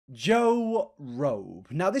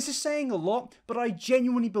Jorobe. Now, this is saying a lot, but I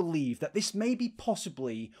genuinely believe that this may be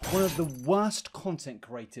possibly one of the worst content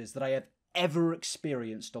creators that I have ever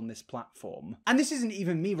experienced on this platform. And this isn't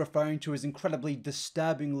even me referring to his incredibly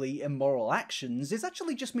disturbingly immoral actions, it's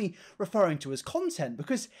actually just me referring to his content,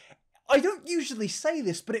 because I don't usually say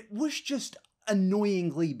this, but it was just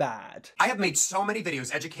annoyingly bad. I have made so many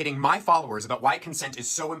videos educating my followers about why consent is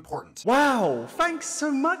so important. Wow, thanks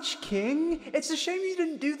so much, King. It's a shame you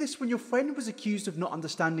didn't do this when your friend was accused of not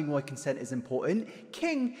understanding why consent is important.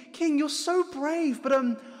 King, you're so brave, but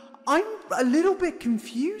I'm a little bit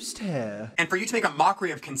confused here. And for you to make a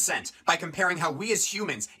mockery of consent by comparing how we as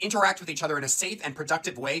humans interact with each other in a safe and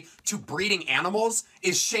productive way to breeding animals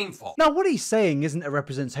is shameful. Now, what he's saying isn't a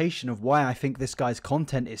representation of why I think this guy's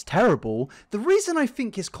content is terrible. The reason I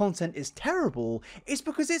think his content is terrible is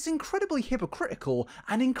because it's incredibly hypocritical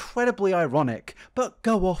and incredibly ironic. But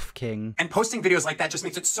go off, King. And posting videos like that just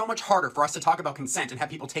makes it so much harder for us to talk about consent and have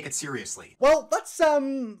people take it seriously. Well, that's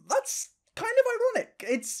kind of ironic.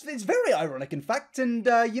 It's very ironic, in fact, and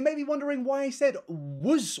you may be wondering why I said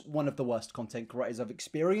was one of the worst content creators I've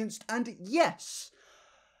experienced, and yes,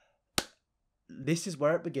 this is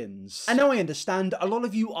where it begins. And now I understand a lot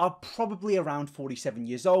of you are probably around 47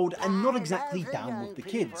 years old and not exactly down with the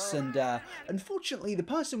kids, and unfortunately the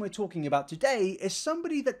person we're talking about today is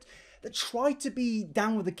somebody that tried to be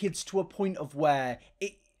down with the kids to a point of where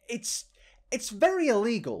it's very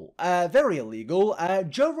illegal, very illegal.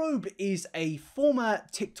 Jorobe is a former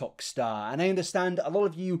TikTok star, and I understand a lot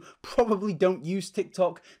of you probably don't use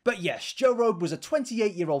TikTok, but yes, Jorobe was a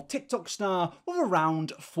 28-year-old TikTok star with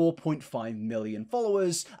around 4.5 million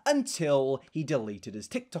followers until he deleted his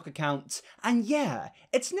TikTok account. And yeah,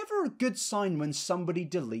 it's never a good sign when somebody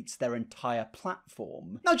deletes their entire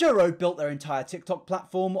platform. Now, Jorobe built their entire TikTok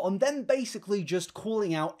platform on them basically just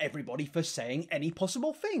calling out everybody for saying any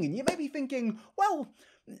possible thing, and you may be thinking, well,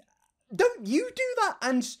 don't you do that?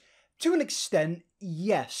 And to an extent,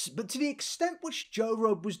 yes, but to the extent which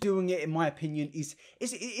Jorobe was doing it, in my opinion,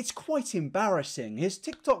 it's quite embarrassing. His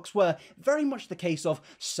TikToks were very much the case of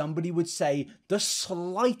somebody would say the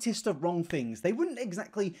slightest of wrong things. They wouldn't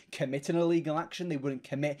exactly commit an illegal action, they wouldn't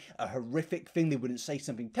commit a horrific thing, they wouldn't say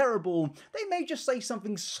something terrible, they may just say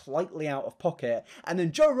something slightly out of pocket, and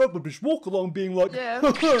then Jorobe would just walk along being like,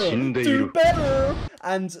 do better!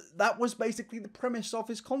 And that was basically the premise of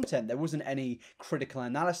his content. There wasn't any critical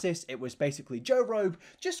analysis, it was basically Jorobe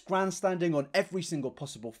just grandstanding on every single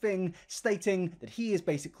possible thing, stating that he is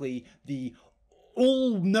basically the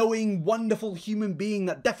all-knowing, wonderful human being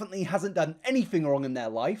that definitely hasn't done anything wrong in their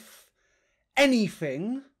life.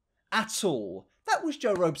 Anything at all. That was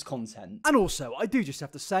Jorobe's content. And also, I do just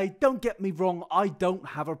have to say, don't get me wrong, I don't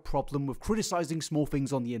have a problem with criticizing small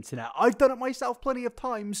things on the internet. I've done it myself plenty of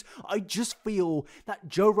times. I just feel that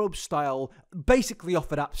Jorobe's style basically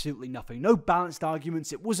offered absolutely nothing. No balanced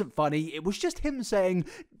arguments, it wasn't funny, it was just him saying,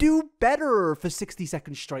 do better for 60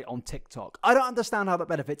 seconds straight on TikTok. I don't understand how that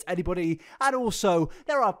benefits anybody, and also,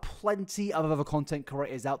 there are plenty of other content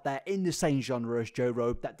creators out there in the same genre as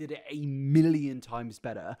Jorobe that did it a million times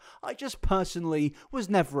better. I just personally was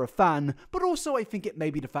never a fan, but also I think it may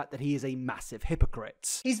be the fact that he is a massive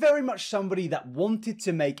hypocrite. He's very much somebody that wanted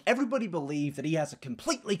to make everybody believe that he has a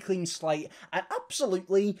completely clean slate and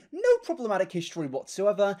absolutely no problematic history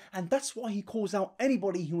whatsoever, and that's why he calls out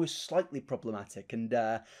anybody who is slightly problematic, and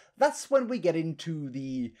that's when we get into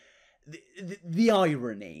the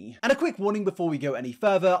irony. And a quick warning before we go any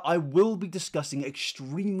further, I will be discussing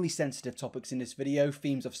extremely sensitive topics in this video.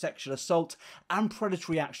 Themes of sexual assault and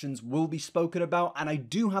predatory actions will be spoken about, and I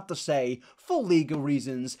do have to say, for legal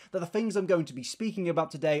reasons, that the things I'm going to be speaking about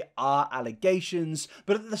today are allegations,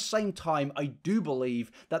 but at the same time, I do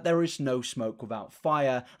believe that there is no smoke without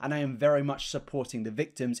fire, and I am very much supporting the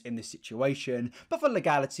victims in this situation, but for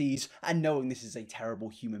legalities, and knowing this is a terrible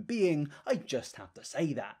human being, I just have to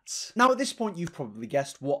say that. Now, at this point, you've probably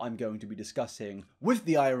guessed what I'm going to be discussing. With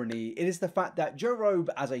the irony, it is the fact that Jorobe,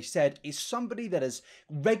 as I said, is somebody that has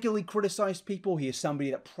regularly criticized people. He is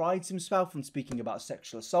somebody that prides himself on speaking about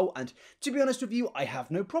sexual assault, and to be honest with you, I have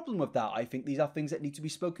no problem with that. I think these are things that need to be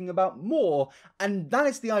spoken about more, and that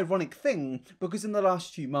is the ironic thing, because in the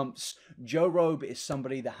last few months, Jorobe is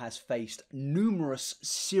somebody that has faced numerous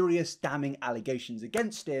serious damning allegations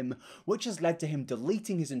against him, which has led to him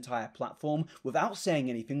deleting his entire platform without saying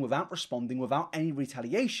anything, without responding, without any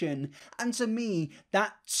retaliation, and to me,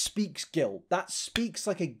 that speaks guilt. That speaks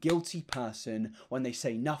like a guilty person when they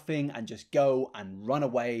say nothing and just go and run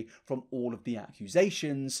away from all of the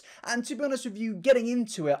accusations. And to be honest with you, getting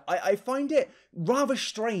into it, I find it rather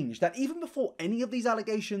strange that even before any of these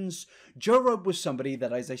allegations, Jorobe was somebody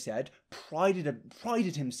that, as I said,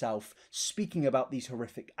 prided himself speaking about these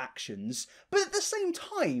horrific actions, but at the same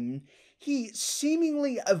time, he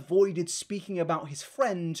seemingly avoided speaking about his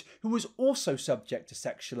friend who was also subject to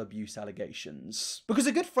sexual abuse allegations. Because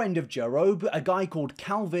a good friend of Jorobe, a guy called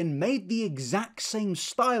Calvin, made the exact same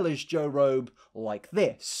style as Jorobe, like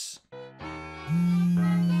this.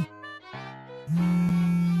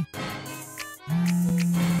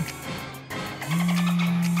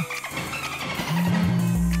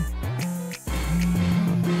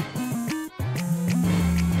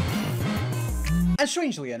 And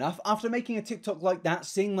strangely enough, after making a TikTok like that,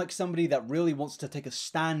 seeing like somebody that really wants to take a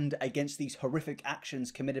stand against these horrific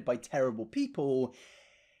actions committed by terrible people,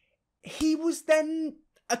 he was then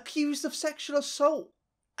accused of sexual assault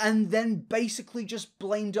and then basically just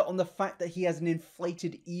blamed it on the fact that he has an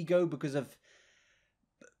inflated ego because of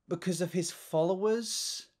his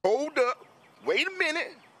followers. Hold up. Wait a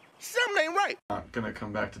minute. Something ain't right. I'm not gonna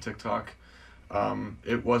come back to TikTok.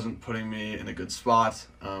 It wasn't putting me in a good spot.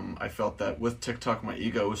 I felt that with TikTok, my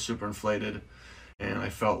ego was super inflated, and I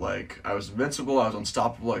felt like I was invincible, I was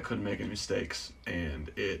unstoppable, I couldn't make any mistakes, and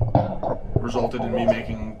it resulted in me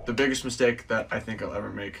making the biggest mistake that I think I'll ever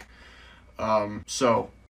make. So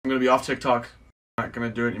I'm gonna be off TikTok. I'm not gonna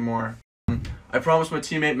do it anymore. I promised my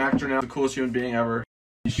teammate Mac Jordan, the coolest human being ever.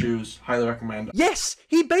 These shoes, highly recommend. Yes,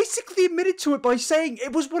 he basically admitted to it by saying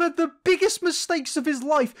it was one of the biggest mistakes of his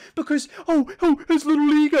life because, his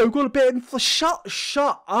little ego got a bit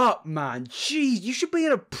Shut up, man. Jeez, you should be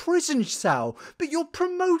in a prison cell, but you're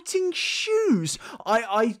promoting shoes.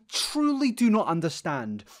 I truly do not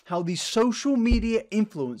understand how these social media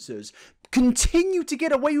influencers continue to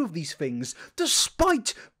get away with these things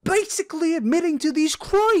despite basically admitting to these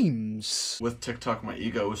crimes. With TikTok, my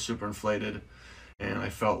ego was super inflated, and I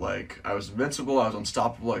felt like I was invincible, I was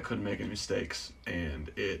unstoppable, I couldn't make any mistakes,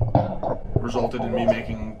 and it resulted in me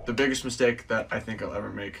making the biggest mistake that I think I'll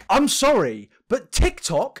ever make. I'm sorry, but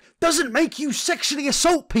TikTok doesn't make you sexually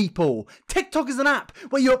assault people. TikTok is an app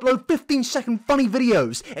where you upload 15-second funny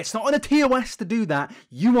videos. It's not on a TOS to do that.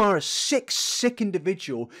 You are a sick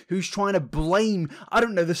individual who's trying to blame, I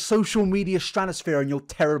don't know, the social media stratosphere on your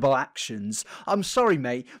terrible actions. I'm sorry,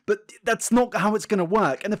 mate, but that's not how it's going to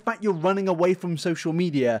work. And the fact you're running away from social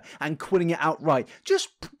media and quitting it outright just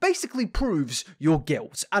basically proves your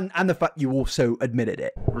guilt and the fact you also admitted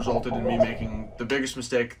it. Resulted in me making the biggest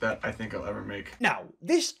mistake that I think I'll ever make. Now,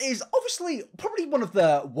 this is obviously probably one of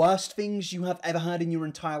the worst things you have ever heard in your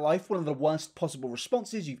entire life, one of the worst possible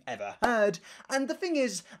responses you've ever heard, and the thing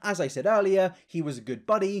is, as I said earlier, he was a good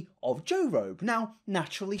buddy of Jorobe. Now,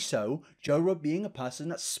 naturally so, Jorobe being a person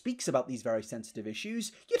that speaks about these very sensitive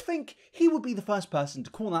issues, you'd think he would be the first person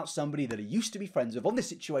to call out somebody that he used to be friends with on this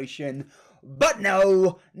situation, but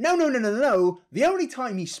no. The only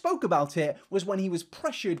time he spoke about it was when he was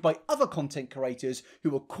pressured by other content creators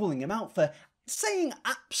who were calling him out for saying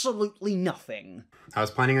absolutely nothing. I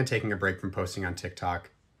was planning on taking a break from posting on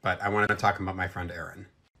TikTok, but I wanted to talk about my friend Aaron.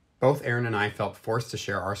 Both Aaron and I felt forced to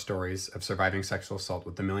share our stories of surviving sexual assault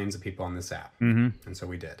with the millions of people on this app. And so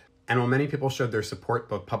we did. And while many people showed their support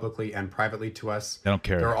both publicly and privately to us, I don't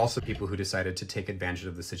care. There are also people who decided to take advantage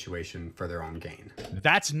of the situation for their own gain.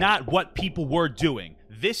 That's not what people were doing.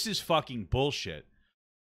 This is fucking bullshit.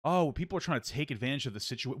 Oh, people are trying to take advantage of the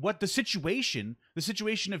situation. What? The situation? The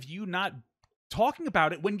situation of you not talking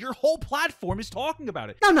about it when your whole platform is talking about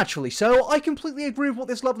it. Now, naturally so, I completely agree with what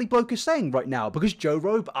this lovely bloke is saying right now, because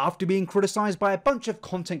Jorobe, after being criticised by a bunch of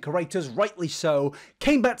content creators, rightly so,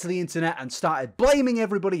 came back to the internet and started blaming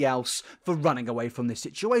everybody else for running away from this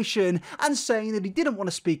situation, and saying that he didn't want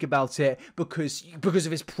to speak about it because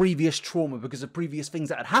of his previous trauma, because of previous things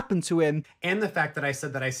that had happened to him. And the fact that I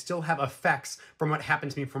said that I still have effects from what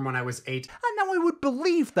happened to me from when I was 8. And now I would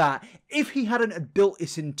believe that if he hadn't built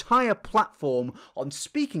his entire platform on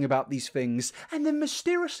speaking about these things, and then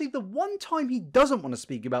mysteriously the one time he doesn't want to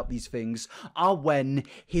speak about these things are when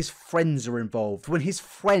his friends are involved, when his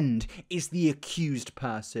friend is the accused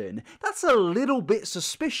person. That's a little bit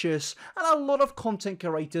suspicious, and a lot of content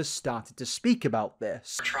creators started to speak about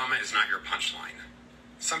this. Trauma is not your punchline.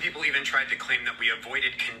 Some people even tried to claim that we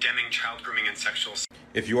avoided condemning child grooming and sexual.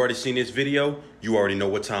 If you already seen this video, you already know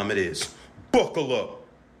what time it is. Buckle up.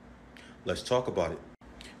 Let's talk about it.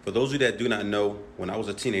 For those of you that do not know, when I was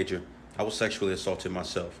a teenager, I was sexually assaulted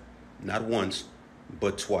myself. Not once,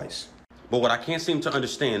 but twice. But what I can't seem to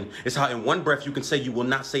understand is how in one breath you can say you will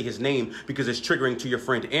not say his name because it's triggering to your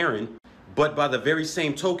friend Aaron, but by the very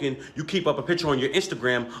same token, you keep up a picture on your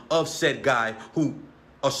Instagram of said guy who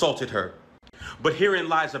assaulted her. But herein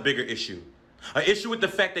lies a bigger issue. An issue with the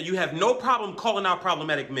fact that you have no problem calling out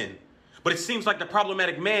problematic men. But it seems like the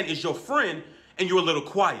problematic man is your friend and you're a little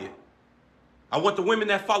quiet. I want the women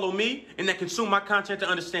that follow me and that consume my content to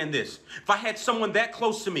understand this. If I had someone that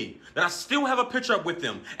close to me, that I still have a picture up with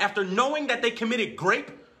them, after knowing that they committed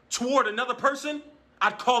rape toward another person,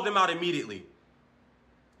 I'd call them out immediately.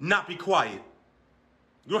 Not be quiet.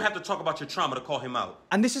 You don't have to talk about your trauma to call him out.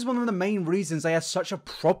 And this is one of the main reasons I had such a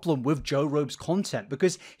problem with Jorobe's content,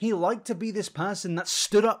 because he liked to be this person that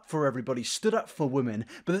stood up for everybody, stood up for women,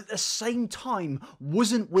 but at the same time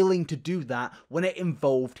wasn't willing to do that when it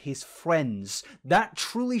involved his friends. That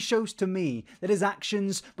truly shows to me that his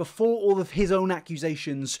actions before all of his own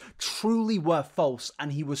accusations truly were false,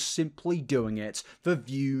 and he was simply doing it for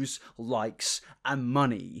views, likes, and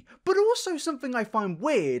money. But also something I find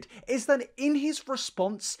weird is that in his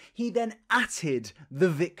response, he then atted the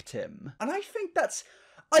victim. And I think that's,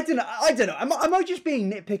 I don't know, am I just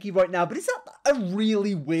being nitpicky right now, but is that a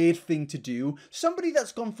really weird thing to do? Somebody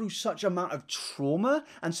that's gone through such amount of trauma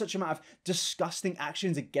and such amount of disgusting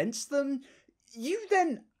actions against them, you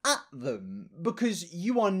then at them because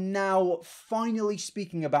you are now finally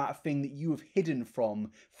speaking about a thing that you have hidden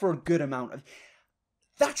from for a good amount of...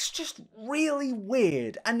 That's just really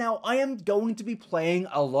weird. And now I am going to be playing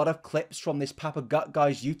a lot of clips from this Papa Gut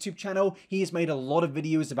guy's YouTube channel. He has made a lot of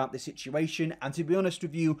videos about this situation. And to be honest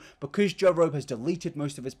with you, because Jorobe has deleted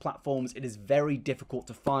most of his platforms, it is very difficult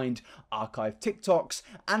to find archived TikToks.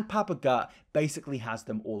 And Papa Gut basically has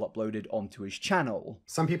them all uploaded onto his channel.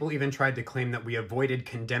 Some people even tried to claim that we avoided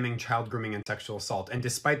condemning child grooming and sexual assault. And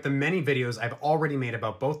despite the many videos I've already made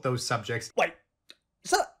about both those subjects... Wait,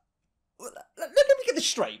 so... Let me get this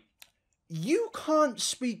straight. You can't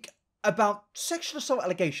speak about sexual assault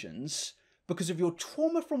allegations because of your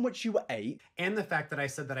trauma from which you were 8. And the fact that I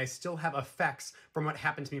said that I still have effects from what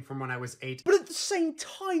happened to me from when I was 8. But at the same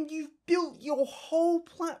time, you've built your whole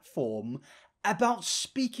platform about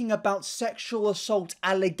speaking about sexual assault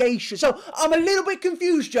allegations. So I'm a little bit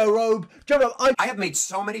confused, Jorobe. I have made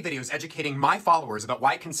so many videos educating my followers about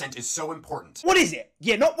why consent is so important. What is it?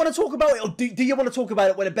 You not want to talk about it, or do you want to talk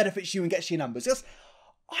about it when it benefits you and gets you numbers? Because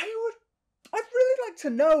I'd really like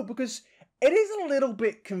to know, because it is a little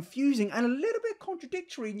bit confusing and a little bit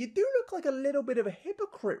contradictory, and you do look like a little bit of a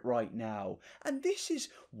hypocrite right now. And this is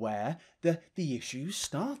where the issues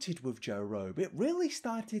started with Jorobe. It really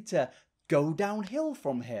started to go downhill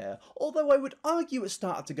from here, although I would argue it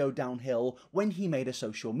started to go downhill when he made a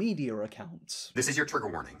social media account. This is your trigger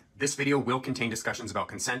warning. This video will contain discussions about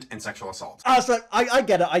consent and sexual assault. So I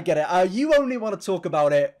get it. You only want to talk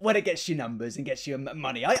about it when it gets you numbers and gets you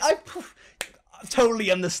money. I totally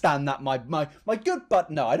understand that, my good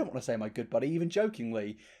buddy. No, I don't want to say my good buddy, even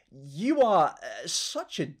jokingly. You are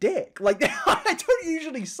such a dick. Like, I don't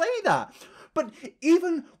usually say that. But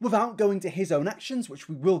even without going to his own actions, which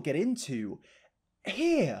we will get into,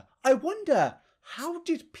 here, I wonder, how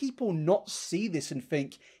did people not see this and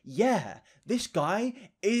think, yeah, this guy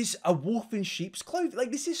is a wolf in sheep's clothing? Like,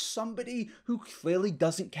 this is somebody who clearly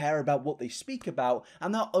doesn't care about what they speak about,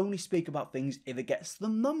 and they'll only speak about things if it gets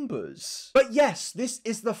them numbers. But yes, this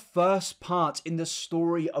is the first part in the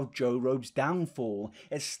story of Jorobe's downfall.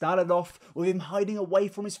 It started off with him hiding away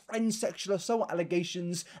from his friend's sexual assault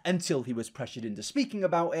allegations until he was pressured into speaking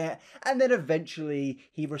about it, and then eventually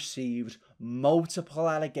he received multiple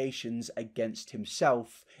allegations against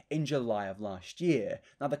himself in July of last year.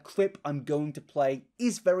 Now, the clip I'm going to play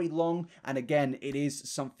is very long, and again, it is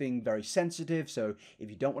something very sensitive, so if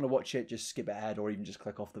you don't want to watch it, just skip ahead or even just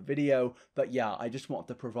click off the video. But yeah, I just want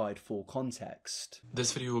to provide full context.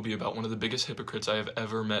 This video will be about one of the biggest hypocrites I have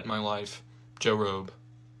ever met in my life, Jorobe.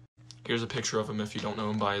 Here's a picture of him if you don't know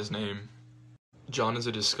him by his name. John is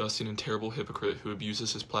a disgusting and terrible hypocrite who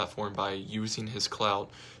abuses his platform by using his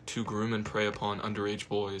clout to groom and prey upon underage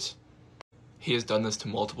boys. He has done this to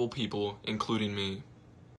multiple people, including me.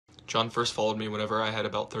 John first followed me whenever I had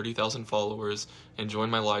about 30,000 followers and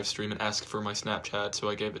joined my live stream and asked for my Snapchat, so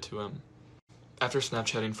I gave it to him. After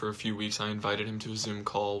Snapchatting for a few weeks, I invited him to a Zoom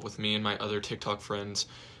call with me and my other TikTok friends,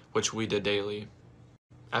 which we did daily.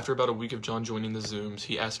 After about a week of John joining the Zooms,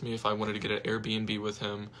 he asked me if I wanted to get an Airbnb with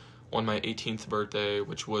him on my 18th birthday,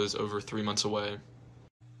 which was over 3 months away.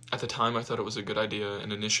 At the time, I thought it was a good idea,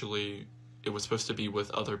 and initially, it was supposed to be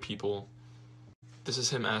with other people. This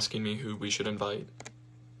is him asking me who we should invite.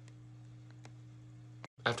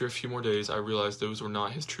 After a few more days, I realized those were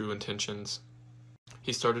not his true intentions.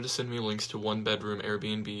 He started to send me links to one-bedroom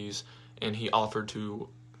Airbnbs, and he offered to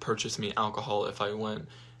purchase me alcohol if I went,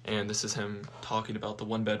 and this is him talking about the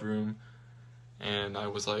one-bedroom, and I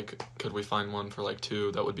was like, could we find one for like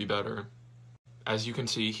 2? That would be better. As you can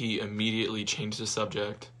see, he immediately changed the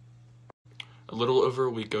subject. A little over a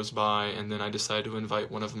week goes by, and then I decide to invite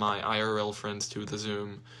one of my IRL friends to the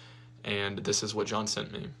Zoom, and this is what John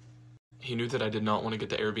sent me. He knew that I did not want to get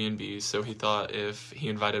the Airbnb, so he thought if he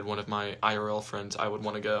invited one of my IRL friends, I would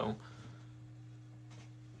want to go.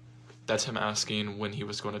 That's him asking when he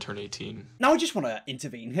was going to turn 18. Now, I just want to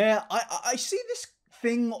intervene here. I see this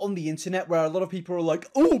thing on the internet where a lot of people are like,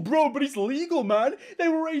 oh, bro, but it's legal, man. They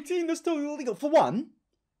were 18, that's totally legal. For one,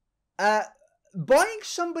 buying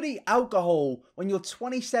somebody alcohol when you're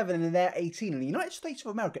 27 and they're 18 in the United States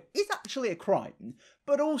of America is actually a crime.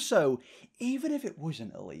 But also, even if it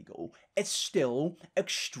wasn't illegal, it's still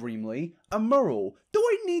extremely immoral. Do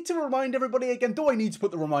I need to remind everybody again? Do I need to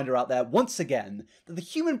put the reminder out there once again that the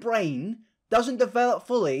human brain doesn't develop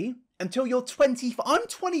fully until you're 20. I'm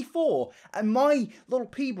 24, and my little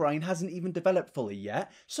pea brain hasn't even developed fully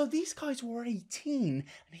yet. So these guys were 18,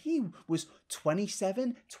 and he was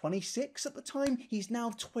 27, 26 at the time. He's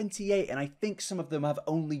now 28, and I think some of them have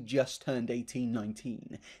only just turned 18,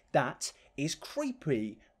 19. That is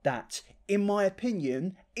creepy. That, in my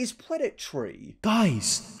opinion, is predatory.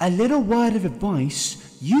 Guys, a little word of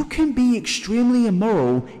advice. You can be extremely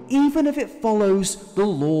immoral even if it follows the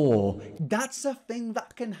law. That's a thing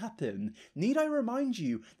that can happen. Need I remind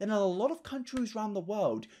you that in a lot of countries around the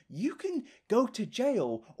world, you can go to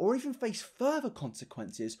jail or even face further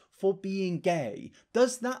consequences for being gay.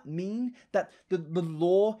 Does that mean that the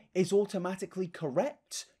law is automatically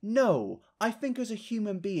correct? No. I think as a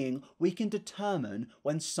human being, we can determine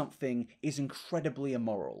when something is incredibly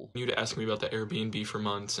immoral. He continued to ask me about the Airbnb for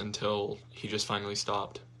months until he just finally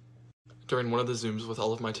stopped. During one of the Zooms with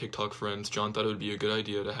all of my TikTok friends, John thought it would be a good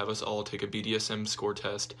idea to have us all take a BDSM score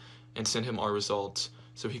test and send him our results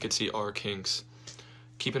so he could see our kinks.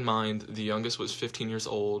 Keep in mind, the youngest was 15 years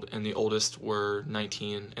old and the oldest were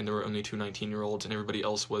 19, and there were only two 19-year-olds, and everybody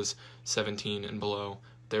else was 17 and below.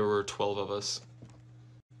 There were 12 of us.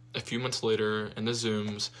 A few months later, in the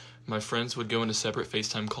Zooms, my friends would go into separate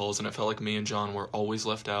FaceTime calls, and it felt like me and John were always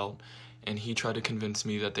left out, and he tried to convince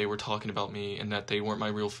me that they were talking about me and that they weren't my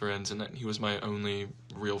real friends and that he was my only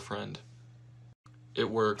real friend. It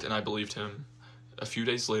worked, and I believed him. A few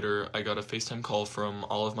days later, I got a FaceTime call from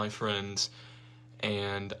all of my friends,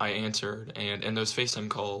 and I answered, and in those FaceTime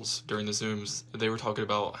calls, during the Zooms, they were talking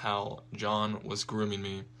about how John was grooming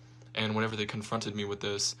me, and whenever they confronted me with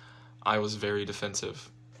this, I was very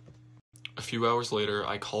defensive. A few hours later,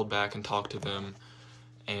 I called back and talked to them,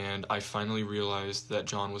 and I finally realized that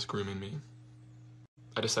John was grooming me.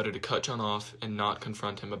 I decided to cut John off and not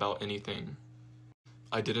confront him about anything.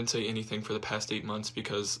 I didn't say anything for the past 8 months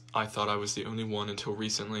because I thought I was the only one until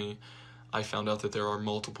recently I found out that there are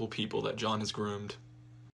multiple people that John has groomed.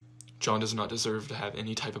 John does not deserve to have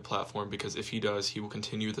any type of platform because if he does, he will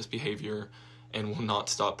continue this behavior and will not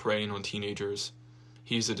stop preying on teenagers.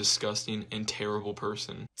 He's a disgusting and terrible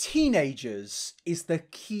person. Teenagers is the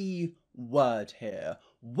key word here.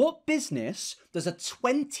 What business does a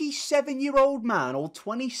 27-year-old man or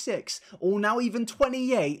 26 or now even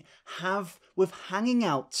 28 have with hanging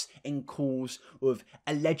out in calls with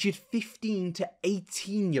alleged 15 to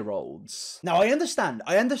 18-year-olds? Now, I understand.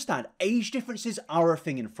 Age differences are a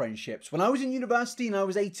thing in friendships. When I was in university and I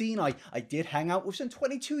was 18, I did hang out with some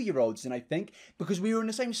 22-year-olds, and I think because we were in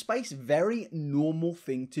the same space, very normal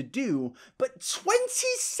thing to do. But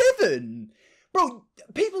 27? Bro,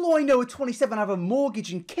 people who I know are 27 have a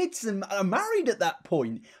mortgage and kids and are married at that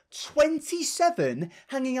point. 27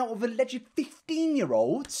 hanging out with alleged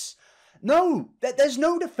 15-year-olds? No, there's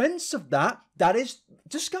no defense of that. That is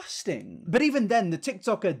disgusting. But even then, the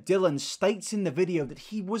TikToker Dylan states in the video that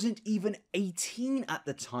he wasn't even 18 at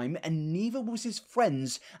the time, and neither was his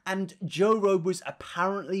friends, and Jorobe was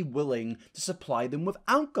apparently willing to supply them with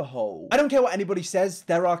alcohol. I don't care what anybody says,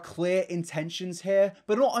 there are clear intentions here,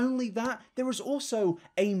 but not only that, there is also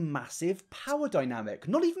a massive power dynamic.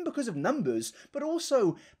 Not even because of numbers, but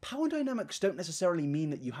also power dynamics don't necessarily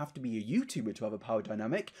mean that you have to be a YouTuber to have a power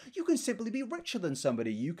dynamic. You can simply be richer than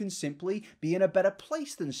somebody. You can simply be in a better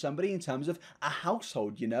place than somebody in terms of a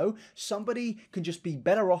household, you know? Somebody can just be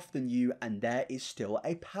better off than you, and there is still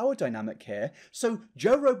a power dynamic here. So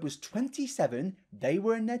Jorobe was 27, they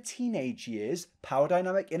were in their teenage years, power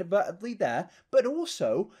dynamic inadvertently there, but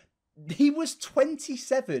also he was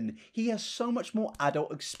 27. He has so much more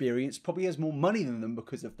adult experience, probably has more money than them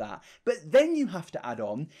because of that. But then you have to add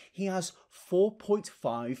on, he has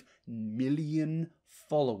 4.5 million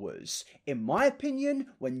followers. In my opinion,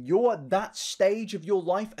 when you're at that stage of your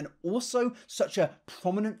life and also such a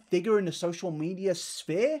prominent figure in the social media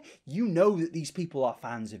sphere, you know that these people are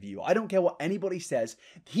fans of you. I don't care what anybody says.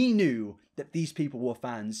 He knew that these people were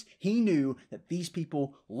fans. He knew that these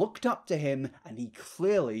people looked up to him, and he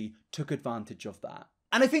clearly took advantage of that.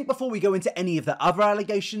 And I think before we go into any of the other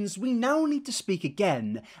allegations, we now need to speak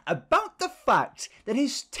again about the fact that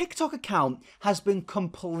his TikTok account has been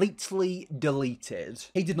completely deleted.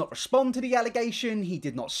 He did not respond to the allegation, he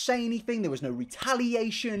did not say anything, there was no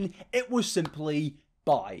retaliation, it was simply,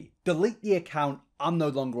 bye. Delete the account, I'm no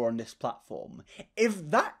longer on this platform. If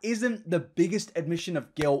that isn't the biggest admission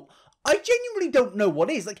of guilt, I genuinely don't know what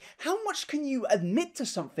is. Like, how much can you admit to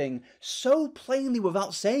something so plainly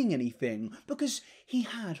without saying anything? Because he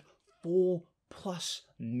had 4+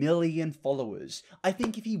 million followers. I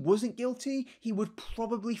think if he wasn't guilty, he would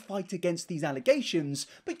probably fight against these allegations.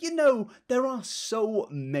 But you know, there are so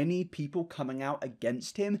many people coming out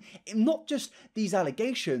against him. Not just these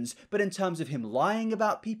allegations, but in terms of him lying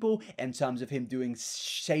about people, in terms of him doing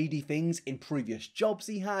shady things in previous jobs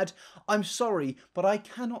he had. I'm sorry, but I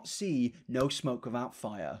cannot see no smoke without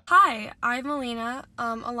fire. Hi, I'm Melina.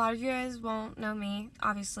 A lot of you guys won't know me,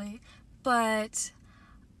 obviously, but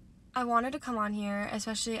I wanted to come on here,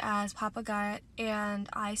 especially as Papa Gut and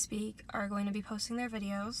I Speak are going to be posting their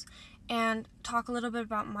videos, and talk a little bit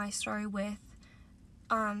about my story with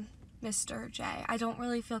Mr. J. I don't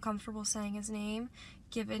really feel comfortable saying his name,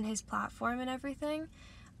 given his platform and everything.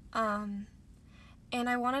 And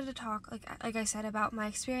I wanted to talk, like I said, about my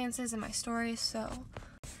experiences and my stories.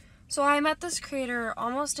 So I met this creator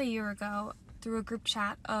almost a year ago through a group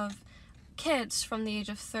chat of kids from the age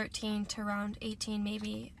of 13 to around 18,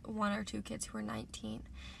 maybe 1 or 2 kids who were 19.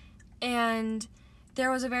 And there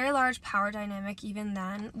was a very large power dynamic even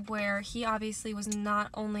then, where he obviously was not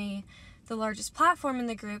only the largest platform in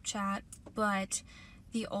the group chat, but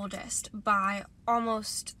the oldest by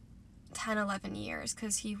almost 10, 11 years,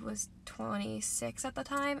 because he was 26 at the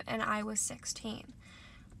time and I was 16.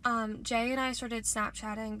 Jay and I started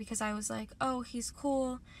Snapchatting because I was like, oh, he's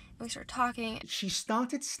cool, and we started talking. She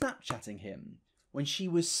started Snapchatting him when she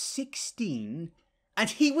was 16 and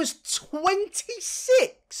he was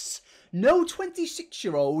 26! No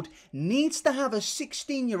 26-year-old needs to have a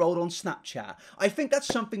 16-year-old on Snapchat. I think that's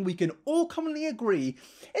something we can all commonly agree.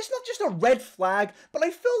 It's not just a red flag, but I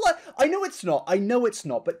feel like, I know it's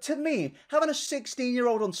not, but to me, having a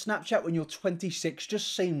 16-year-old on Snapchat when you're 26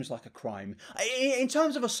 just seems like a crime. In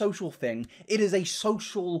terms of a social thing, it is a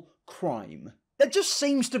social crime. There just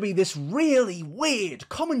seems to be this really weird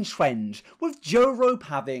common trend with Jorobe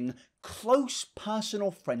having close personal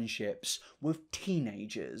friendships with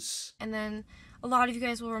teenagers. And then a lot of you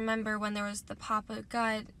guys will remember when there was the Papa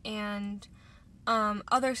Gut and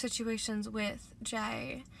other situations with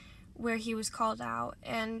Jay where he was called out.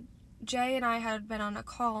 And Jay and I had been on a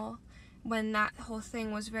call when that whole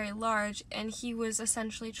thing was very large, and he was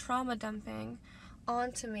essentially trauma dumping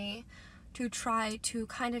onto me to try to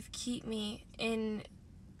kind of keep me in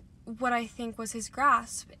what I think was his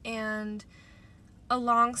grasp. And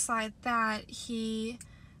alongside that, he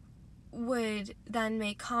would then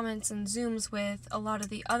make comments and Zooms with a lot of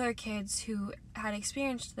the other kids who had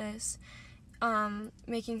experienced this,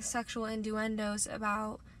 making sexual innuendos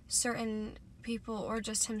about certain people or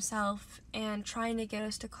just himself, and trying to get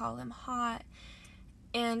us to call him hot,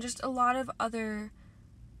 and just a lot of other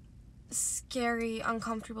scary,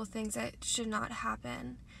 uncomfortable things that should not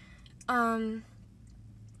happen.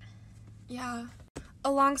 Yeah.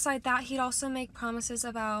 Alongside that, he'd also make promises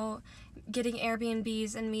about getting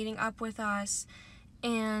Airbnbs and meeting up with us,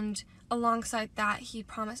 and alongside that, he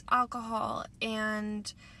promised alcohol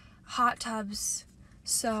and hot tubs.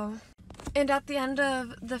 And at the end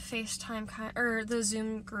of the FaceTime or the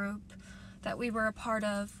Zoom group that we were a part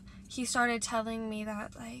of, he started telling me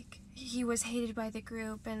that like he was hated by the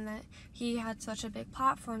group and that he had such a big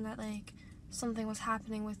platform that like something was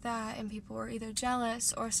happening with that and people were either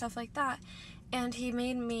jealous or stuff like that. And he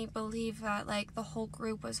made me believe that like the whole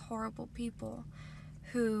group was horrible people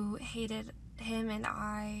who hated him and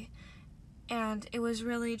I, and it was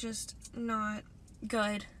really just not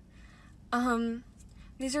good.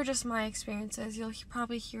 These are just my experiences. You'll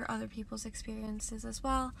probably hear other people's experiences as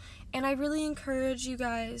well. And I really encourage you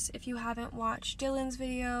guys, if you haven't watched Dylan's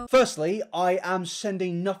video. Firstly, I am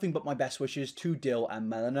sending nothing but my best wishes to Dill and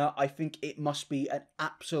Melina. I think it must be an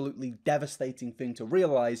absolutely devastating thing to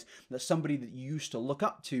realise that somebody that you used to look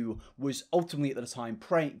up to was ultimately at the time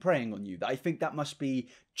preying on you. I think that must be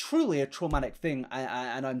truly a traumatic thing,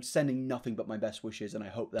 and I'm sending nothing but my best wishes, and I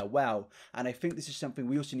hope they're well. And I think this is something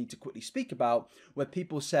we also need to quickly speak about, where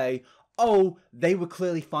people say, oh, they were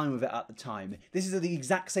clearly fine with it at the time. This is the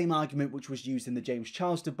exact same argument which was used in the James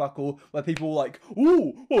Charles debacle, where people were like,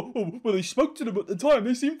 well, they spoke to them at the time,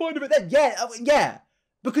 they seemed fine with it then. Yeah,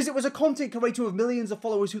 Because it was a content creator with millions of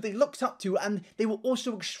followers who they looked up to, and they were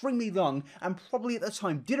also extremely young and probably at the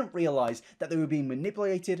time didn't realise that they were being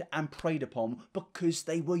manipulated and preyed upon because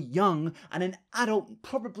they were young, and an adult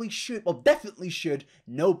probably should, well definitely should,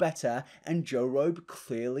 know better, and Jorobe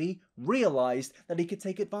clearly realised that he could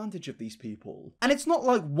take advantage of these people. And it's not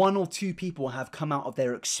like one or two people have come out of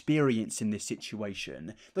their experience in this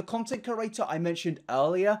situation. The content creator I mentioned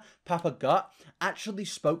earlier, Papa Gut, actually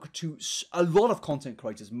spoke to a lot of content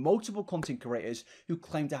creators, multiple content creators who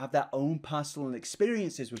claim to have their own personal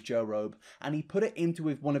experiences with Jorobe, and he put it into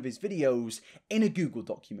one of his videos in a Google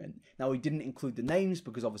document. Now, he didn't include the names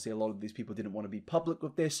because obviously a lot of these people didn't want to be public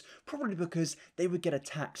with this, probably because they would get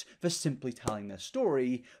attacked for simply telling their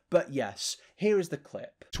story. But yes, here is the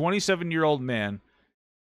clip. 27-year-old man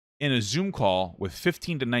in a Zoom call with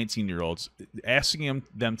 15 to 19-year-olds asking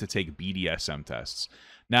them to take BDSM tests.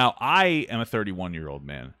 Now, I am a 31-year-old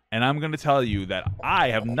man, and I'm going to tell you that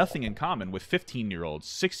I have nothing in common with 15-year-olds,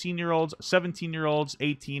 16-year-olds, 17-year-olds,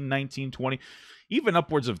 18, 19, 20, even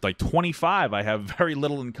upwards of like 25. I have very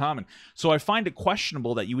little in common. So I find it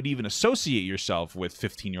questionable that you would even associate yourself with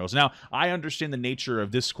 15-year-olds. Now, I understand the nature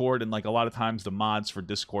of Discord, and like a lot of times the mods for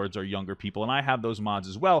Discords are younger people, and I have those mods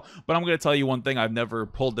as well. But I'm going to tell you one thing. I've never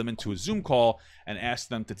pulled them into a Zoom call and asked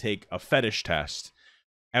them to take a fetish test.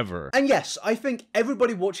 Ever. And yes, I think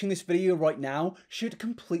everybody watching this video right now should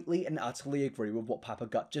completely and utterly agree with what Papa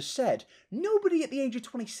Gut just said. Nobody at the age of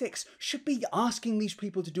 26 should be asking these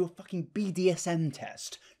people to do a fucking BDSM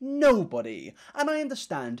test. Nobody. And I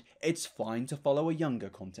understand it's fine to follow a younger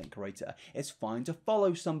content creator. It's fine to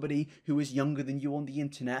follow somebody who is younger than you on the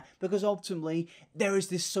internet, because ultimately there is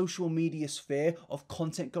this social media sphere of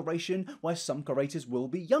content creation where some creators will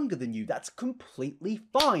be younger than you. That's completely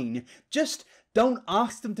fine. Just don't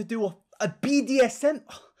ask them to do a BDSM.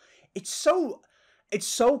 It's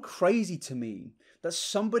so crazy to me that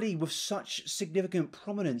somebody with such significant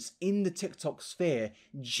prominence in the TikTok sphere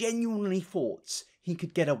genuinely thought he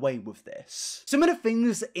could get away with this. Some of the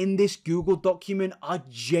things in this Google document are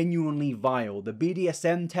genuinely vile. The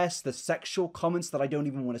BDSM test, the sexual comments that I don't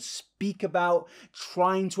even want to speak about,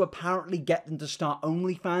 trying to apparently get them to start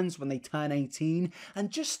OnlyFans when they turn 18,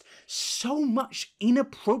 and just so much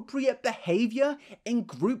inappropriate behavior in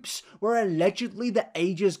groups where allegedly the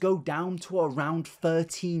ages go down to around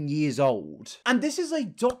 13 years old. And this is a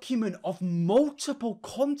document of multiple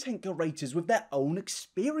content creators with their own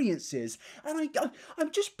experiences, and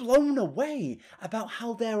I'm just blown away about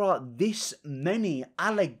how there are this many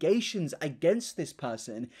allegations against this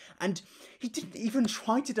person, and he didn't even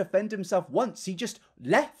try to defend himself once. He just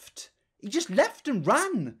left. He just left and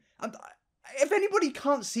ran. And if anybody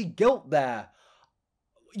can't see guilt there,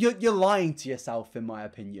 you're lying to yourself, in my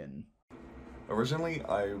opinion. Originally,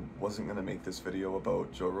 I wasn't going to make this video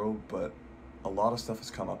about Jorobe, but a lot of stuff has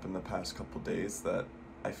come up in the past couple days that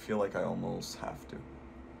I feel like I almost have to.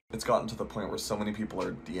 It's gotten to the point where so many people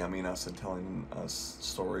are DMing us and telling us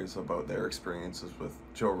stories about their experiences with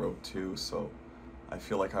Jorobe too, so I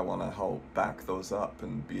feel like I want to help back those up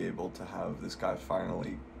and be able to have this guy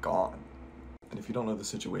finally gone. And if you don't know the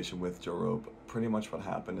situation with Jorobe, pretty much what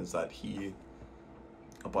happened is that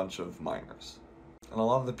a bunch of minors. And a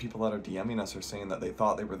lot of the people that are DMing us are saying that they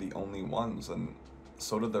thought they were the only ones, and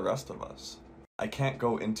so did the rest of us. I can't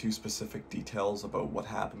go into specific details about what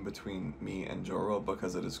happened between me and Jorobe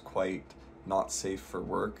because it is quite not safe for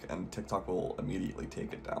work and TikTok will immediately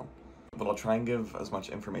take it down. But I'll try and give as much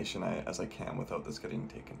information as I can without this getting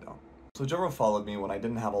taken down. So Jorobe followed me when I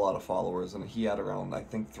didn't have a lot of followers, and he had around, I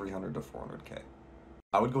think, 300 to 400k.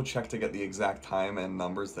 I would go check to get the exact time and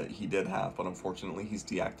numbers that he did have, but unfortunately he's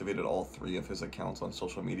deactivated all 3 of his accounts on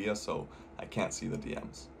social media, so I can't see the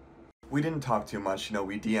DMs. We didn't talk too much,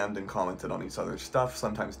 we DM'd and commented on each other's stuff,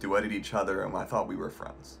 sometimes duetted each other, and I thought we were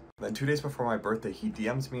friends. Then 2 days before my birthday, he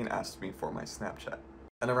DMs me and asked me for my Snapchat.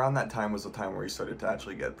 And around that time was the time where he started to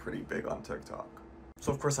actually get pretty big on TikTok.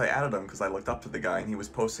 So of course I added him because I looked up to the guy and he was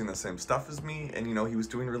posting the same stuff as me, and he was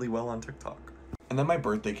doing really well on TikTok. And then my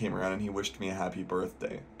birthday came around and he wished me a happy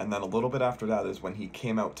birthday. And then a little bit after that is when he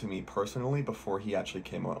came out to me personally before he actually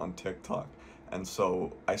came out on TikTok. And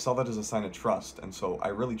so I saw that as a sign of trust, and so I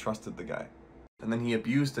really trusted the guy. And then he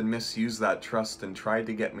abused and misused that trust and tried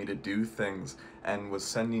to get me to do things and was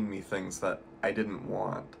sending me things that I didn't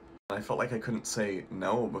want. And I felt like I couldn't say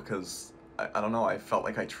no because, I don't know, I felt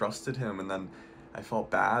like I trusted him, and then I felt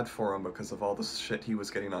bad for him because of all the shit he was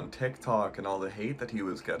getting on TikTok and all the hate that he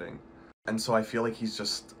was getting. And so I feel like he's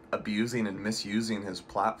just abusing and misusing his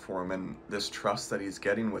platform and this trust that he's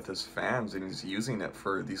getting with his fans, and he's using it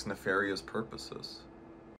for these nefarious purposes.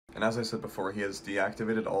 And as I said before, he has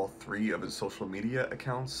deactivated all 3 of his social media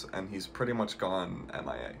accounts, and he's pretty much gone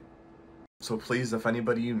MIA. So please, if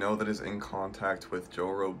anybody you know that is in contact with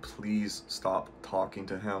Jorobe, please stop talking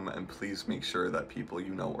to him, and please make sure that people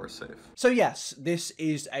you know are safe. So yes, this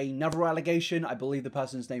is another allegation. I believe the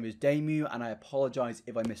person's name is Damu, and I apologize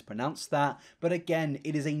if I mispronounced that. But again,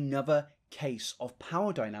 it is another case of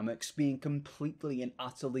power dynamics being completely and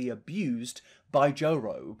utterly abused by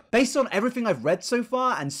Jorobe. Based on everything I've read so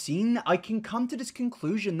far and seen, I can come to this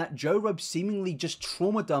conclusion that Jorobe seemingly just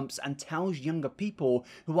trauma dumps and tells younger people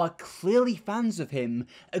who are clearly fans of him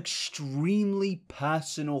extremely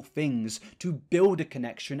personal things to build a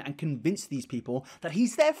connection and convince these people that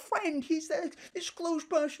he's their friend, he's their disclosed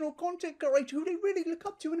personal content creator who they really look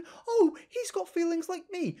up to, and oh, he's got feelings like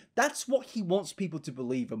me. That's what he wants people to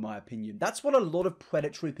believe, in my opinion. That's what a lot of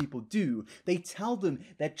predatory people do. They tell them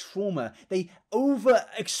their trauma, they over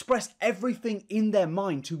express everything in their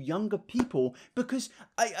mind to younger people, because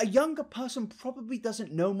a younger person probably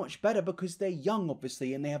doesn't know much better because they're young,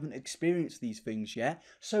 obviously, and they haven't experienced these things yet.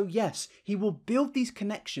 So yes, he will build these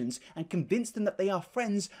connections and convince them that they are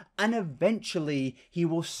friends, and eventually he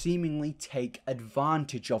will seemingly take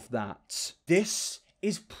advantage of that. This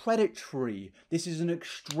is predatory. This is an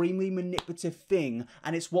extremely manipulative thing,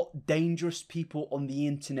 and it's what dangerous people on the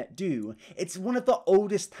internet do. It's one of the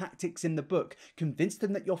oldest tactics in the book. Convince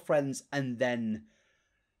them that you're friends and then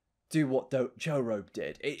do what Jorobe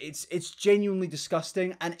did. It's genuinely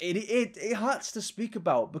disgusting, and it hurts to speak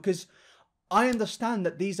about, because I understand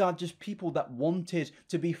that these are just people that wanted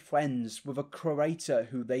to be friends with a creator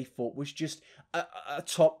who they thought was just a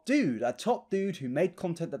top dude who made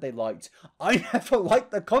content that they liked. I never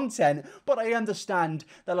liked the content, but I understand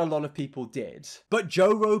that a lot of people did. But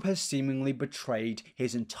Jorobe has seemingly betrayed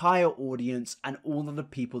his entire audience and all of the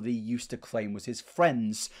people that he used to claim was his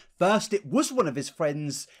friends. First, it was one of his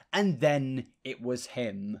friends, and then it was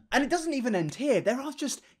him. And it doesn't even end here. There are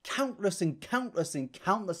just countless and countless and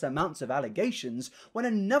countless amounts of allegations when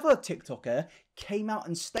another TikToker came out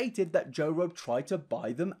and stated that Jorobe tried to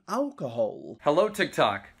buy them alcohol. Hello,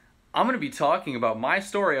 TikTok. I'm going to be talking about my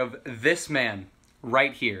story of this man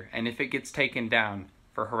right here, and if it gets taken down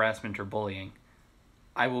for harassment or bullying,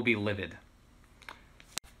 I will be livid.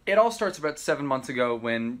 It all starts about 7 months ago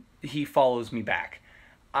when he follows me back.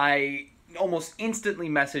 I almost instantly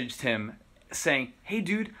messaged him saying, "Hey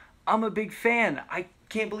dude, I'm a big fan. I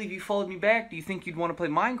can't believe you followed me back. Do you think you'd want to play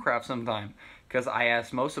Minecraft sometime?" Because I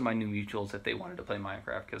asked most of my new mutuals if they wanted to play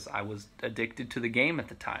Minecraft because I was addicted to the game at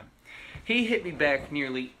the time. He hit me back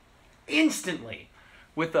nearly instantly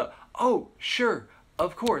with a, "Oh, sure,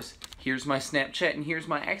 of course. Here's my Snapchat and here's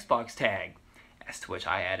my Xbox tag." As to which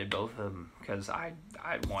I added both of them because I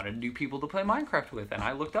wanted new people to play Minecraft with, and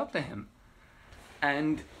I looked up to him.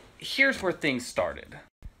 And here's where things started.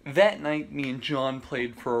 That night, me and John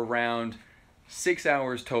played for around 6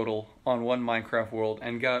 hours total on one Minecraft world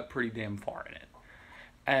and got pretty damn far in it.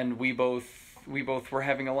 And we both were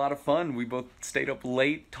having a lot of fun. We both stayed up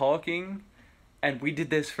late talking, and we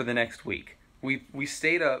did this for the next week. We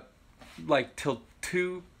stayed up like till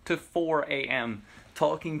 2 to 4 a.m.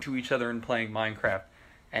 talking to each other and playing Minecraft,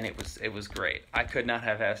 and it was great. I could not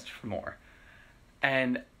have asked for more.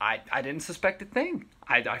 And I didn't suspect a thing.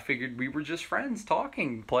 I figured we were just friends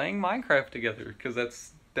talking, playing Minecraft together,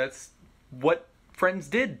 because that's what friends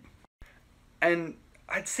did. And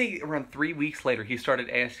I'd say around 3 weeks later, he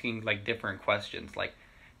started asking like different questions, like,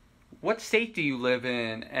 "What state do you live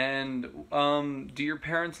in? And do your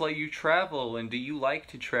parents let you travel? And do you like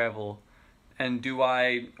to travel? And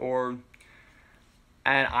And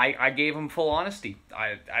I gave him full honesty.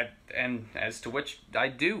 And as to which I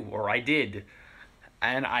do, or I did.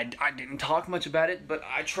 And I didn't talk much about it, but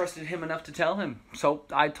I trusted him enough to tell him. So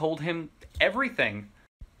I told him everything.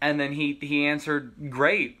 And then he answered,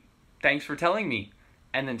 "Great, thanks for telling me."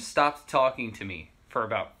 And then stopped talking to me for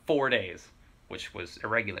about 4 days, which was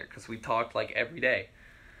irregular because we talked like every day.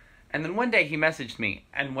 And then one day he messaged me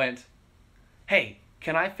and went, "Hey,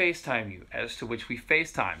 can I FaceTime you?" As to which we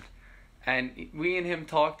FaceTimed. And we and him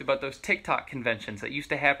talked about those TikTok conventions that used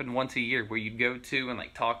to happen once a year where you'd go to and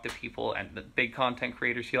like talk to people and the big content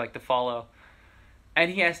creators he liked to follow.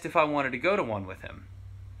 And he asked if I wanted to go to one with him.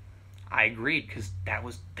 I agreed because that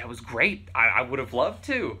was great. I would have loved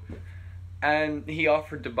to. And he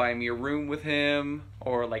offered to buy me a room with him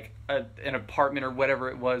or like an apartment or whatever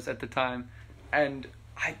it was at the time. And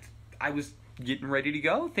I was getting ready to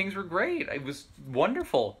go. Things were great. It was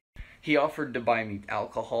wonderful. He offered to buy me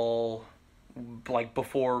alcohol, like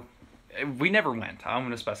before, we never went, I'm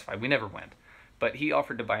going to specify, we never went, but he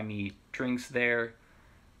offered to buy me drinks there,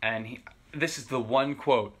 and this is the one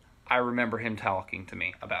quote I remember him talking to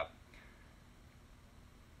me about.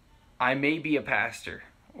 I may be a pastor,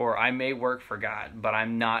 or I may work for God, but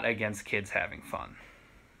I'm not against kids having fun.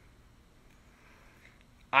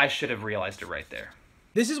 I should have realized it right there.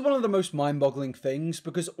 This is one of the most mind-boggling things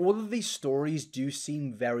because all of these stories do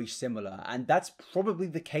seem very similar, and that's probably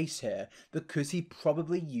the case here because he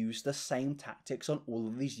probably used the same tactics on all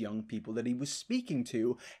of these young people that he was speaking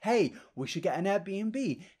to. Hey, we should get an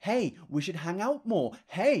Airbnb. Hey, we should hang out more.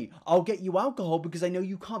 Hey, I'll get you alcohol because I know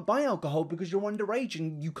you can't buy alcohol because you're underage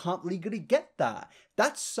and you can't legally get that.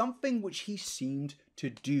 That's something which he seemed to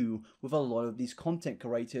do with a lot of these content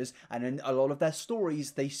creators, and in a lot of their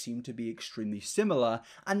stories they seem to be extremely similar.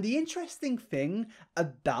 And the interesting thing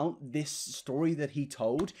about this story that he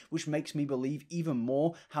told, which makes me believe even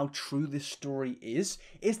more how true this story is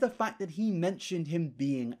the fact that he mentioned him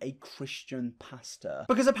being a Christian pastor.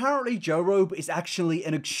 Because apparently Jorobe is actually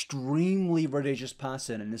an extremely religious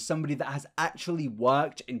person and is somebody that has actually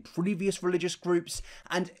worked in previous religious groups,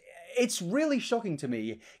 and it's really shocking to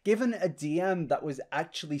me, given a DM that was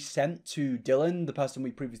actually sent to Dylan, the person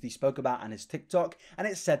we previously spoke about, and his TikTok, and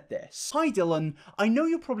it said this. Hi Dylan, I know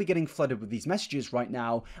you're probably getting flooded with these messages right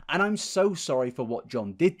now, and I'm so sorry for what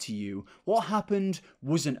John did to you. What happened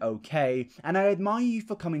wasn't okay, and I admire you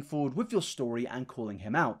for coming forward with your story and calling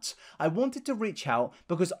him out. I wanted to reach out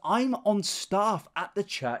because I'm on staff at the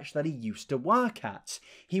church that he used to work at.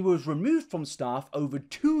 He was removed from staff over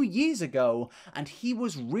 2 years ago, and he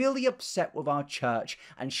was really upset with our church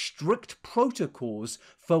and strict protocols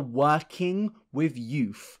for working with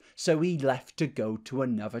youth, so he left to go to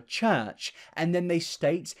another church. And then they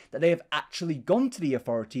state that they have actually gone to the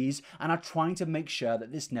authorities and are trying to make sure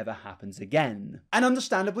that this never happens again. And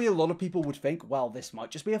understandably, a lot of people would think, well, this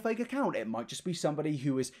might just be a fake account. It might just be somebody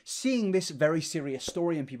who is seeing this very serious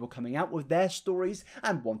story and people coming out with their stories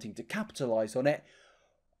and wanting to capitalize on it.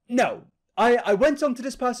 No. I went onto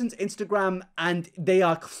this person's Instagram and they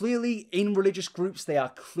are clearly in religious groups, they are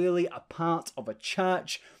clearly a part of a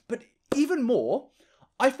church, but even more,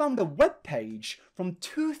 I found a webpage from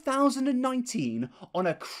 2019 on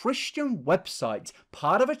a Christian website,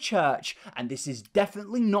 part of a church, and this is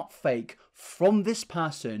definitely not fake, from this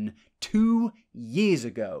person 2 years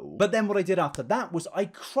ago. But then what I did after that was I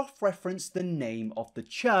cross-referenced the name of the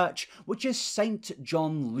church, which is St.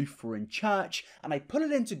 John Lutheran Church, and I put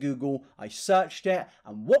it into Google, I searched it,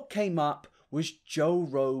 and what came up was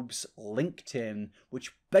Jorobe's LinkedIn,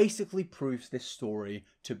 which basically proves this story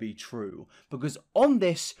to be true. Because on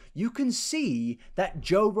this, you can see that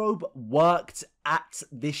Jorobe worked at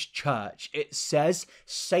this church. It says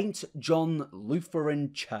St. John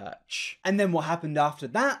Lutheran Church. And then what happened after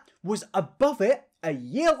that was above it, a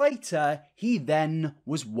year later, he then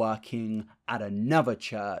was working at another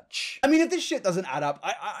church. I mean, if this shit doesn't add up,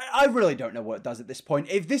 I really don't know what it does at this point.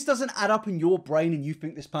 If this doesn't add up in your brain and you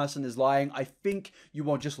think this person is lying, I think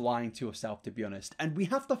you are just lying to yourself, to be honest. And we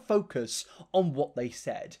have to focus on what they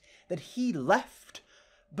said. That he left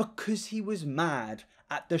because he was mad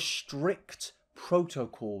at the strict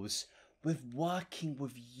protocols with working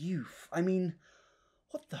with youth. I mean,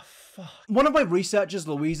 what the fuck? One of my researchers,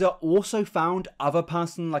 Louisa, also found other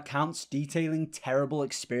personal accounts detailing terrible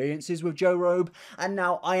experiences with Jorobe, and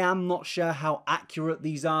now I am not sure how accurate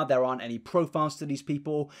these are. There aren't any profiles to these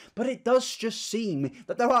people, but it does just seem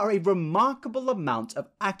that there are a remarkable amount of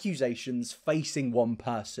accusations facing one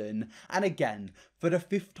person. And again, for the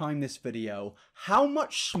 5th time this video, how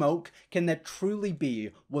much smoke can there truly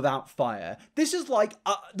be without fire? This is like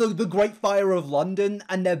the Great Fire of London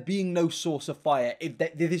and there being no source of fire if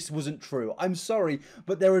this wasn't true. I'm sorry,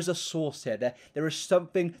 but there is a source here. There is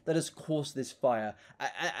something that has caused this fire,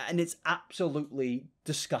 and it's absolutely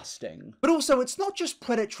disgusting. But also, it's not just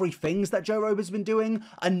predatory things that Jorobe has been doing.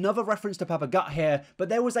 Another reference to Papa Gut here, but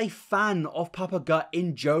there was a fan of Papa Gut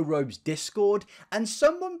in Jorobe's Discord, and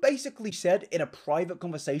someone basically said in a private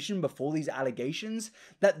conversation before these allegations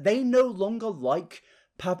that they no longer like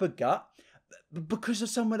Papa Gut because of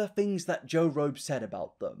some of the things that Jorobe said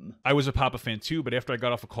about them. I was a Papa fan too, but after I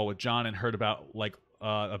got off a call with John and heard about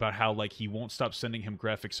how he won't stop sending him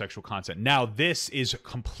graphic sexual content. Now this is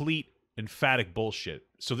complete emphatic bullshit.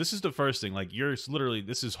 So this is the first thing. Like, you're literally,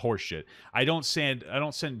 this is horseshit. I don't send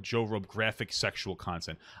Jorobe graphic sexual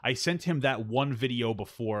content. I sent him that one video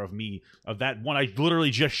before of that one. I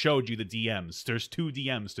literally just showed you the DMs. There's 2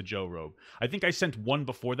 DMs to Jorobe. I think I sent one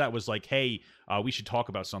before that was like, hey, we should talk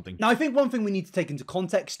about something. Now, I think one thing we need to take into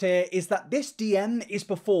context here is that this DM is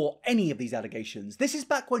before any of these allegations. This is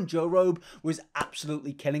back when Jorobe was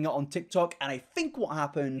absolutely killing it on TikTok, and I think what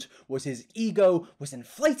happened was his ego was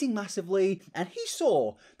inflating massively, and he saw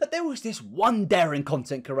saw that there was this one daring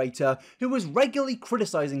content creator who was regularly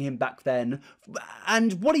criticizing him back then,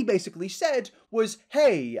 and what he basically said was,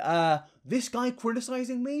 hey, this guy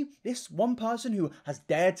criticizing me, this one person who has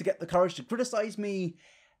dared to get the courage to criticize me,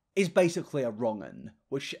 is basically a wrong'un,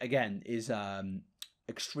 which again is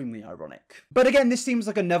extremely ironic. But again, this seems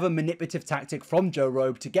like another manipulative tactic from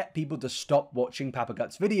Jorobe to get people to stop watching Papa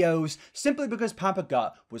Gut's videos, simply because Papa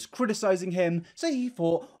Gut was criticizing him, so he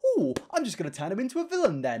thought, ooh, I'm just gonna turn him into a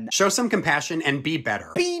villain then. Show some compassion and be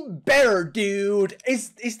better. Be better, dude!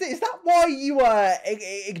 Is that why you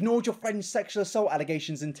ignored your friend's sexual assault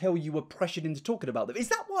allegations until you were pressured into talking about them? Is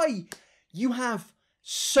that why you have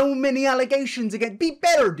so many allegations against— Be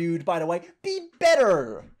better, dude, by the way. Be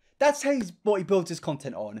better! That's what he built his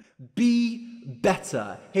content on. Be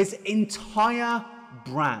better. His entire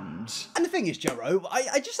brand. And the thing is, Jorobe,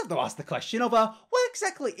 I just have to ask the question of, what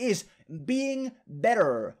exactly is being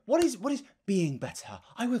better? What is being better?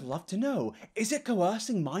 I would love to know. Is it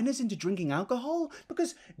coercing minors into drinking alcohol?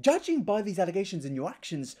 Because judging by these allegations and your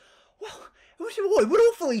actions, well, it would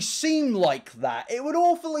awfully seem like that. It would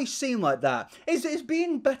awfully seem like that. Is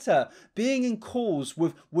being better, being in calls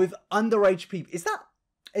with underage people,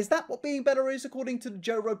 is that what being better is according to the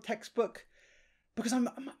Jorobe textbook? Because I'm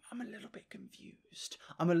a little bit confused.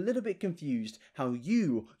 I'm a little bit confused how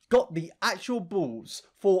you got the actual balls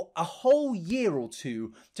for a whole year or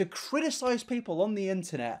two to criticize people on the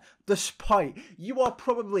internet, despite you are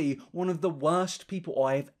probably one of the worst people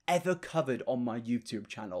I have ever covered on my YouTube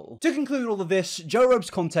channel. To conclude all of this, Jorobe's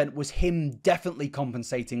content was him definitely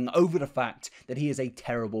compensating over the fact that he is a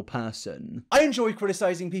terrible person. I enjoy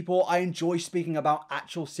criticizing people, I enjoy speaking about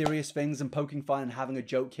actual serious things and poking fun and having a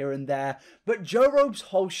joke here and there, but Jorobe's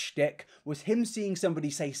whole shtick was him seeing somebody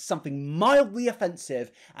say something mildly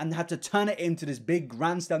offensive and had to turn it into this big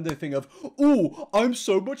grandstander thing of, ooh, I'm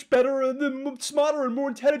so much better and smarter and more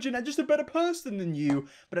intelligent and just a better person than you.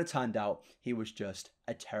 But it turned out he was just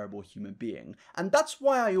a terrible human being. And that's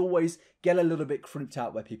why I always get a little bit creeped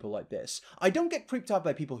out by people like this. I don't get creeped out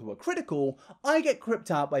by people who are critical. I get creeped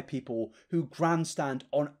out by people who grandstand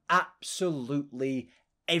on absolutely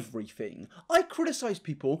everything. I criticize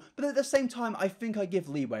people, but at the same time, I think I give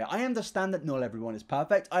leeway. I understand that not everyone is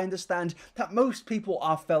perfect. I understand that most people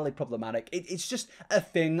are fairly problematic. It's just a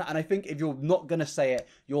thing, and I think if you're not gonna say it,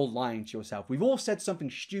 you're lying to yourself. We've all said something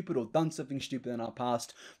stupid or done something stupid in our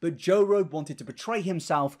past, but Jorobe wanted to portray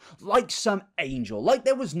himself like some angel, like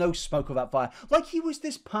there was no smoke without fire, like he was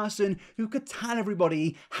this person who could tell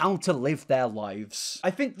everybody how to live their lives.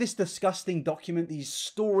 I think this disgusting document, these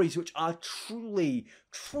stories which are truly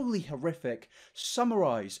horrific,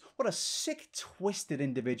 summarize what a sick, twisted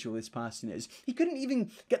individual this person is. He couldn't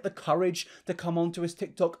even get the courage to come onto his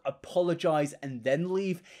TikTok, apologize, and then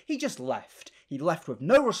leave. He just left. He left with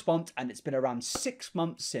no response, and it's been around 6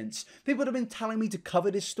 months since. People have been telling me to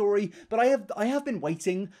cover this story, but I have been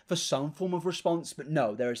waiting for some form of response, but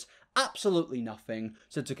no, there is absolutely nothing.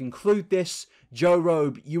 So to conclude this,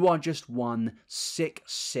 Jorobe, you are just one sick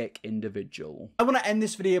individual. I want to end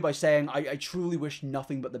this video by saying I truly wish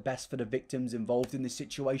nothing but the best for the victims involved in this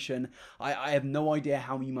situation. I have no idea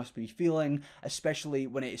how you must be feeling, especially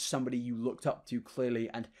when it is somebody you looked up to clearly,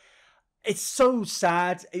 and it's so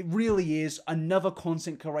sad. It really is. Another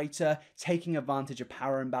content creator taking advantage of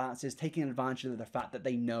power imbalances, taking advantage of the fact that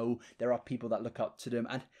they know there are people that look up to them,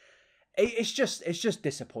 and it's just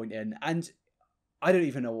disappointing, and I don't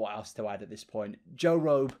even know what else to add at this point.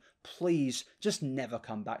 Jorobe, please just never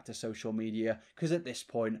come back to social media, because at this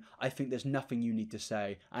point, I think there's nothing you need to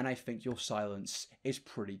say, and I think your silence is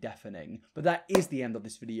pretty deafening. But that is the end of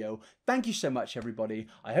this video. Thank you so much, everybody.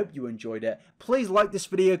 I hope you enjoyed it. Please like this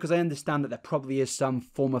video, because I understand that there probably is some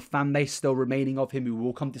form of fan base still remaining of him who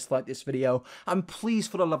will come dislike this video. And please,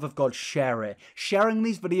 for the love of God, share it. Sharing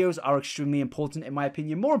these videos are extremely important, in my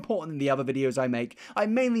opinion, more important than the other videos I make. I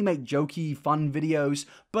mainly make jokey, fun videos,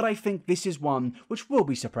 but I think this is one which will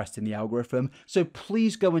be suppressed in the algorithm, so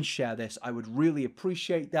please go and share this. I would really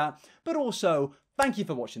appreciate that. But also, thank you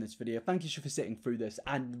for watching this video. Thank you for sitting through this,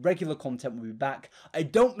 and regular content will be back. I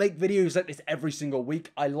don't make videos like this every single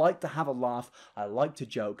week. I like to have a laugh. I like to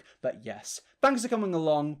joke. But yes, thanks for coming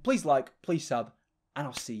along. Please like, please sub, and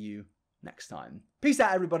I'll see you next time. Peace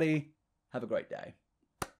out, everybody. Have a great day.